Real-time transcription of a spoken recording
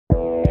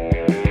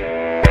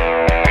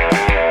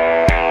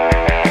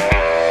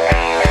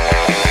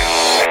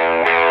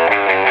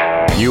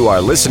You are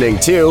listening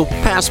to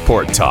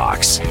Passport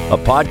Talks, a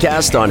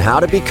podcast on how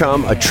to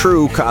become a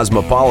true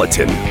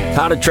cosmopolitan,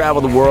 how to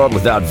travel the world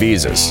without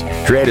visas,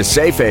 create a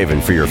safe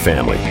haven for your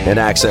family, and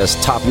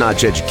access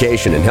top-notch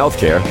education and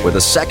healthcare with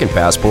a second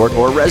passport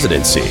or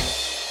residency.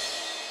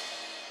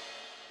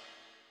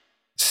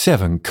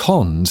 7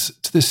 cons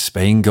to the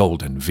Spain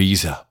Golden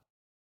Visa.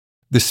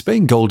 The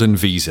Spain Golden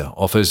Visa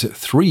offers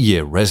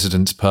 3-year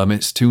residence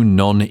permits to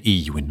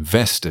non-EU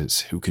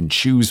investors who can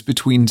choose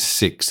between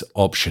 6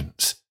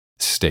 options.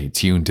 Stay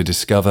tuned to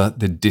discover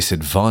the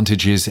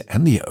disadvantages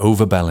and the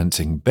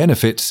overbalancing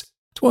benefits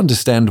to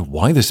understand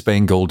why the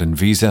Spain Golden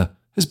Visa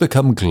has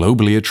become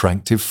globally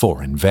attractive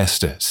for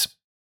investors.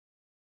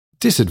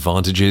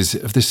 Disadvantages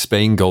of the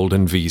Spain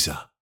Golden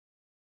Visa.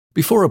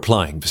 Before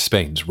applying for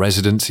Spain's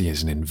residency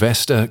as an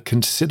investor,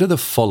 consider the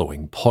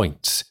following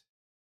points.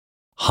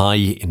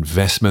 High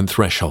investment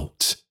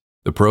thresholds.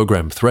 The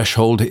program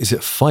threshold is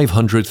at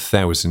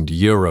 500,000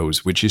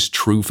 euros, which is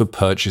true for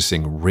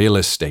purchasing real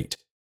estate.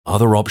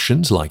 Other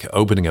options like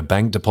opening a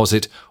bank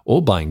deposit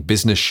or buying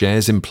business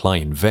shares imply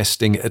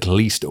investing at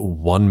least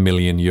 1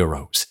 million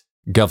euros.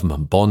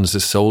 Government bonds are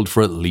sold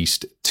for at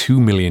least 2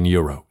 million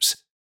euros.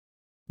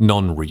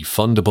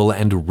 Non-refundable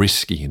and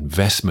risky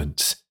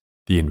investments.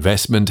 The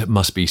investment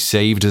must be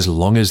saved as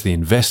long as the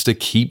investor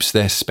keeps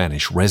their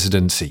Spanish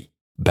residency.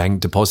 Bank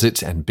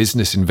deposits and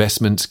business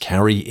investments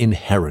carry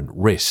inherent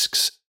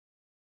risks.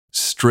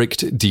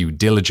 Strict due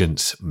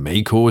diligence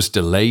may cause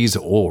delays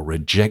or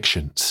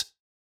rejections.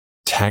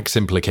 Tax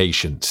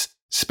implications.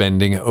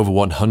 Spending over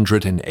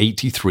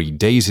 183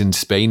 days in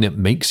Spain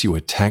makes you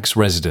a tax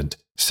resident,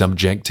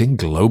 subjecting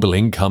global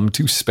income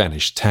to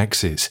Spanish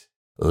taxes.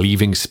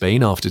 Leaving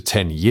Spain after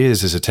 10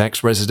 years as a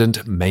tax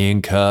resident may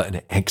incur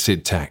an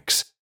exit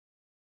tax.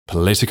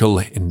 Political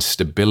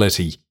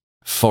instability.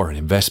 Foreign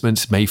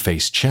investments may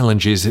face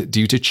challenges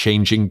due to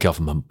changing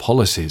government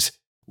policies.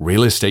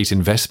 Real estate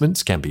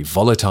investments can be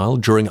volatile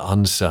during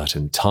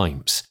uncertain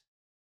times.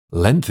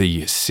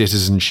 Lengthy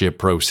citizenship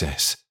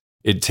process.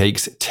 It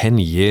takes 10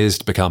 years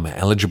to become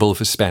eligible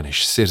for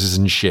Spanish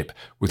citizenship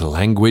with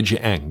language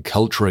and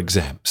culture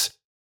exams.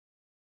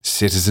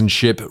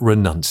 Citizenship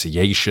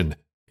renunciation.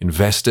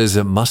 Investors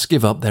must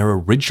give up their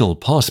original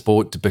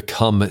passport to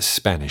become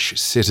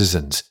Spanish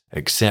citizens,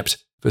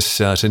 except for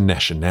certain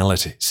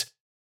nationalities.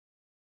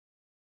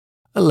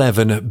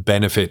 11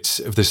 benefits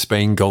of the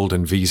Spain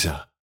Golden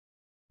Visa.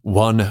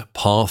 1.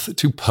 Path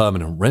to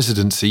permanent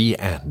residency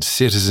and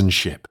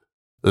citizenship.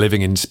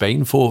 Living in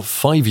Spain for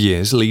 5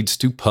 years leads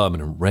to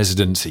permanent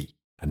residency.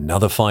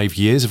 Another 5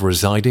 years of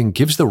residing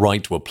gives the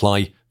right to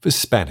apply for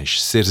Spanish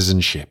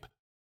citizenship.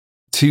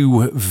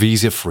 2.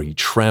 Visa-free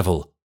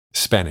travel.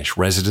 Spanish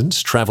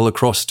residents travel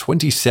across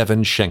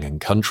 27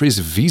 Schengen countries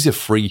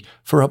visa-free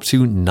for up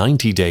to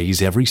 90 days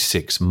every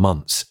 6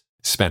 months.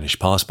 Spanish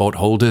passport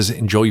holders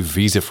enjoy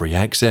visa-free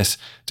access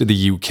to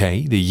the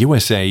UK, the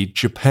USA,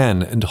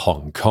 Japan, and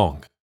Hong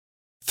Kong.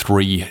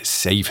 3.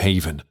 Safe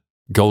haven.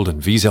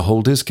 Golden visa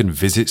holders can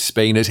visit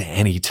Spain at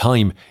any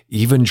time,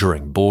 even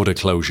during border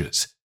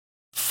closures.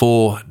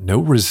 4. No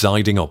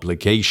residing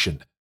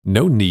obligation.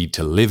 No need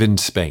to live in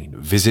Spain.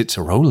 Visits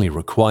are only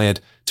required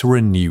to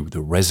renew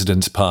the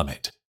residence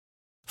permit.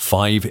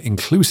 5.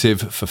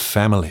 Inclusive for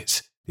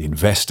families. The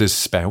investor's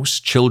spouse,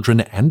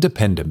 children, and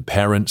dependent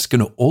parents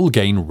can all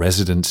gain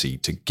residency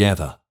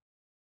together.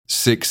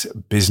 6.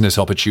 Business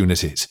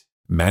opportunities.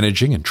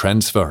 Managing and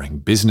transferring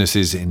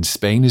businesses in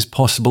Spain is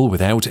possible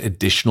without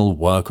additional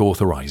work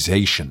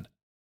authorization.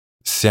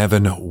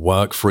 7.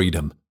 Work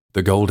freedom.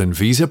 The Golden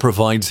Visa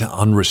provides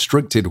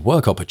unrestricted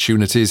work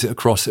opportunities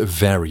across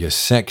various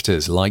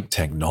sectors like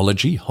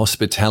technology,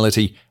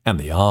 hospitality, and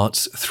the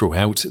arts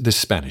throughout the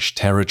Spanish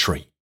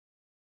territory.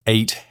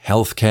 8.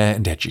 Healthcare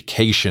and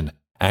education.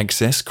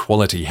 Access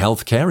quality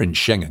healthcare in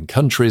Schengen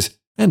countries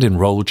and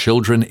enroll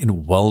children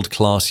in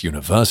world-class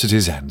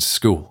universities and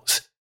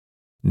schools.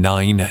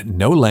 9.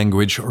 No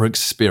language or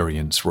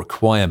experience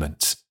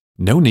requirements.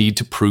 No need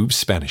to prove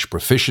Spanish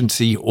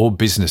proficiency or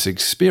business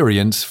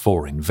experience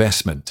for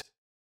investment.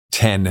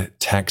 10.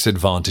 Tax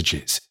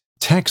advantages.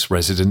 Tax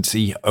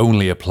residency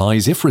only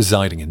applies if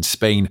residing in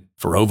Spain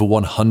for over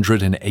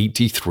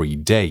 183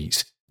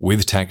 days,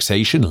 with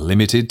taxation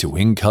limited to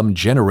income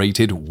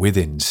generated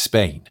within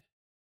Spain.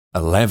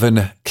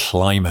 11.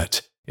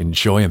 Climate.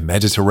 Enjoy a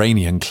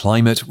Mediterranean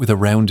climate with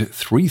around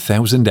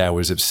 3,000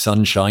 hours of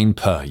sunshine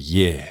per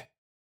year.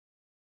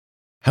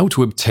 How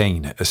to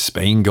obtain a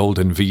Spain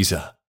Golden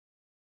Visa.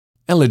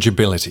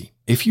 Eligibility.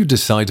 If you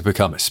decide to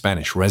become a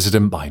Spanish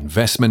resident by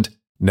investment,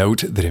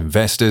 note that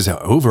investors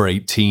are over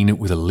 18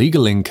 with a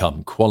legal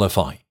income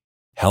qualify.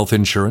 Health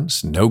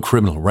insurance, no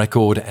criminal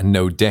record, and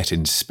no debt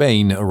in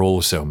Spain are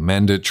also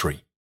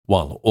mandatory,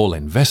 while all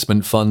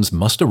investment funds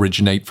must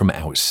originate from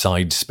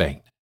outside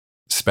Spain.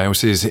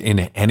 Spouses in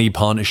any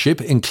partnership,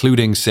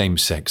 including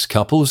same-sex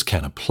couples,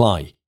 can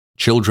apply.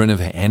 Children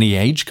of any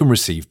age can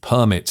receive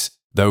permits.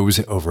 Those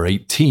over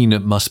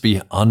 18 must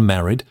be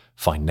unmarried,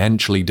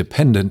 financially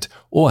dependent,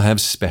 or have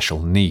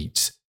special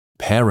needs.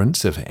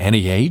 parents of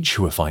any age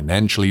who are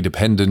financially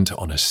dependent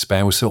on a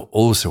spouse are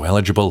also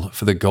eligible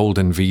for the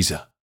Golden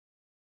Visa.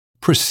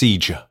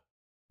 Procedure.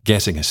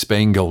 Getting a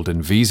Spain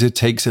Golden Visa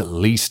takes at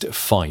least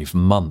 5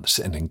 months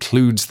and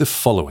includes the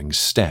following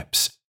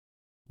steps.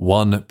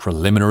 1.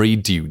 Preliminary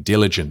due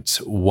diligence,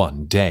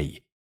 1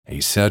 day. A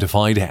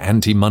certified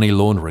anti-money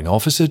laundering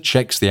officer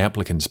checks the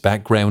applicant's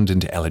background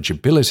and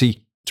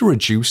eligibility to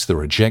reduce the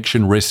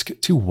rejection risk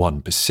to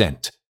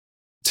 1%.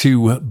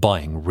 2.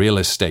 Buying real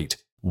estate,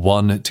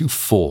 1 to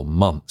 4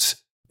 months.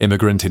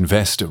 Immigrant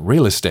investor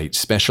real estate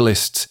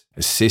specialists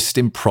assist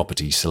in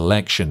property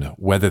selection,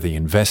 whether the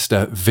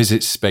investor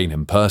visits Spain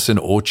in person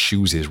or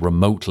chooses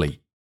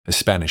remotely. A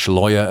Spanish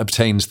lawyer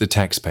obtains the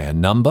taxpayer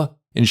number,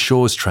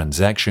 ensures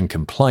transaction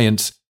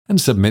compliance,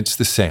 and submits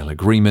the sale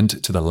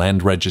agreement to the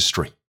land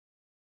registry.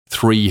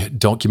 3.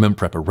 Document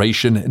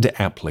preparation and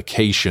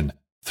application,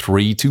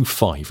 3 to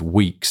 5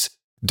 weeks.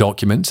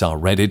 Documents are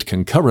readied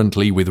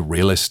concurrently with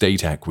real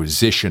estate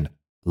acquisition.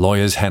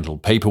 Lawyers handle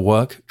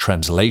paperwork,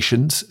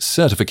 translations,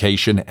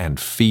 certification, and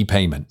fee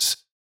payments.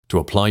 To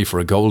apply for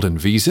a Golden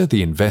Visa,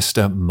 the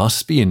investor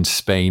must be in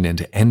Spain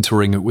and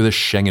entering with a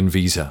Schengen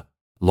visa.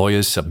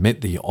 Lawyers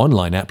submit the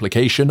online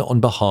application on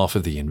behalf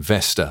of the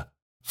investor.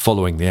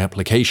 Following the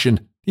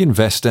application, the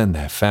investor and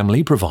their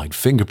family provide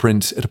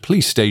fingerprints at a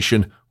police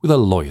station with a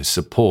lawyer's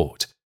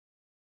support.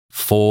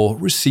 4.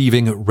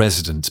 Receiving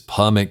residence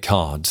permit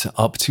cards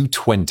up to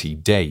 20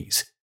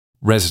 days.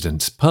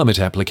 Residence permit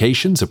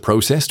applications are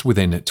processed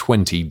within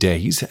 20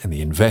 days and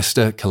the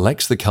investor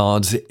collects the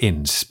cards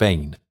in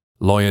Spain.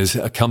 Lawyers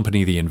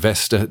accompany the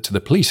investor to the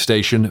police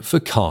station for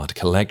card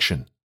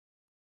collection.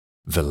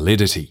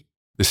 Validity.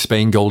 The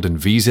Spain Golden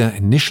Visa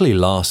initially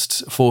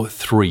lasts for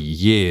 3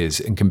 years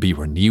and can be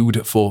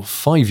renewed for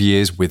 5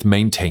 years with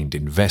maintained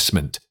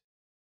investment.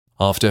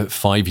 After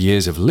 5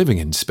 years of living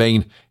in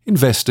Spain,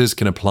 investors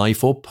can apply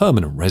for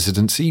permanent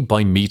residency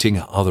by meeting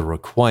other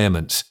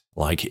requirements,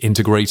 like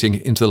integrating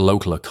into the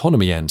local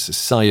economy and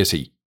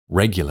society,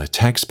 regular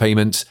tax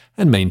payments,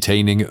 and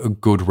maintaining a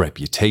good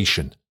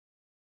reputation.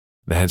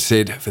 That's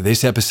it for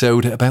this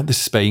episode about the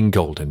Spain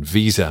Golden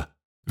Visa.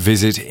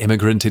 Visit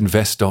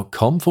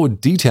immigrantinvest.com for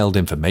detailed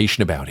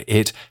information about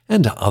it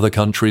and other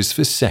countries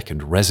for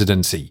second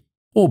residency,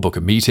 or book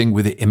a meeting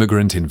with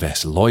Immigrant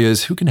Invest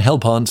lawyers who can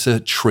help answer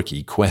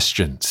tricky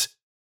questions.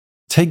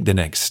 Take the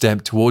next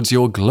step towards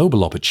your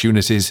global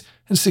opportunities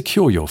and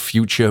secure your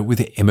future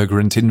with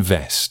Immigrant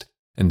Invest.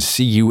 And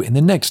see you in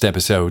the next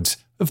episodes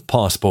of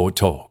Passport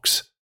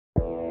Talks.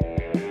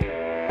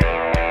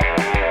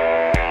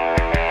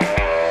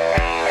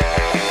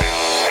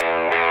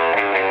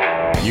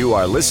 You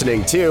are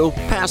listening to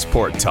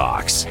Passport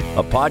Talks,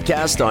 a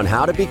podcast on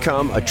how to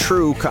become a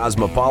true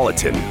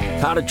cosmopolitan,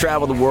 how to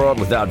travel the world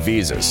without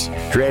visas,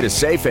 create a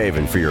safe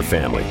haven for your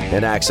family,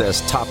 and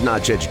access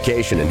top-notch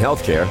education and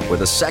healthcare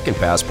with a second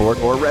passport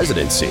or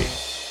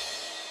residency.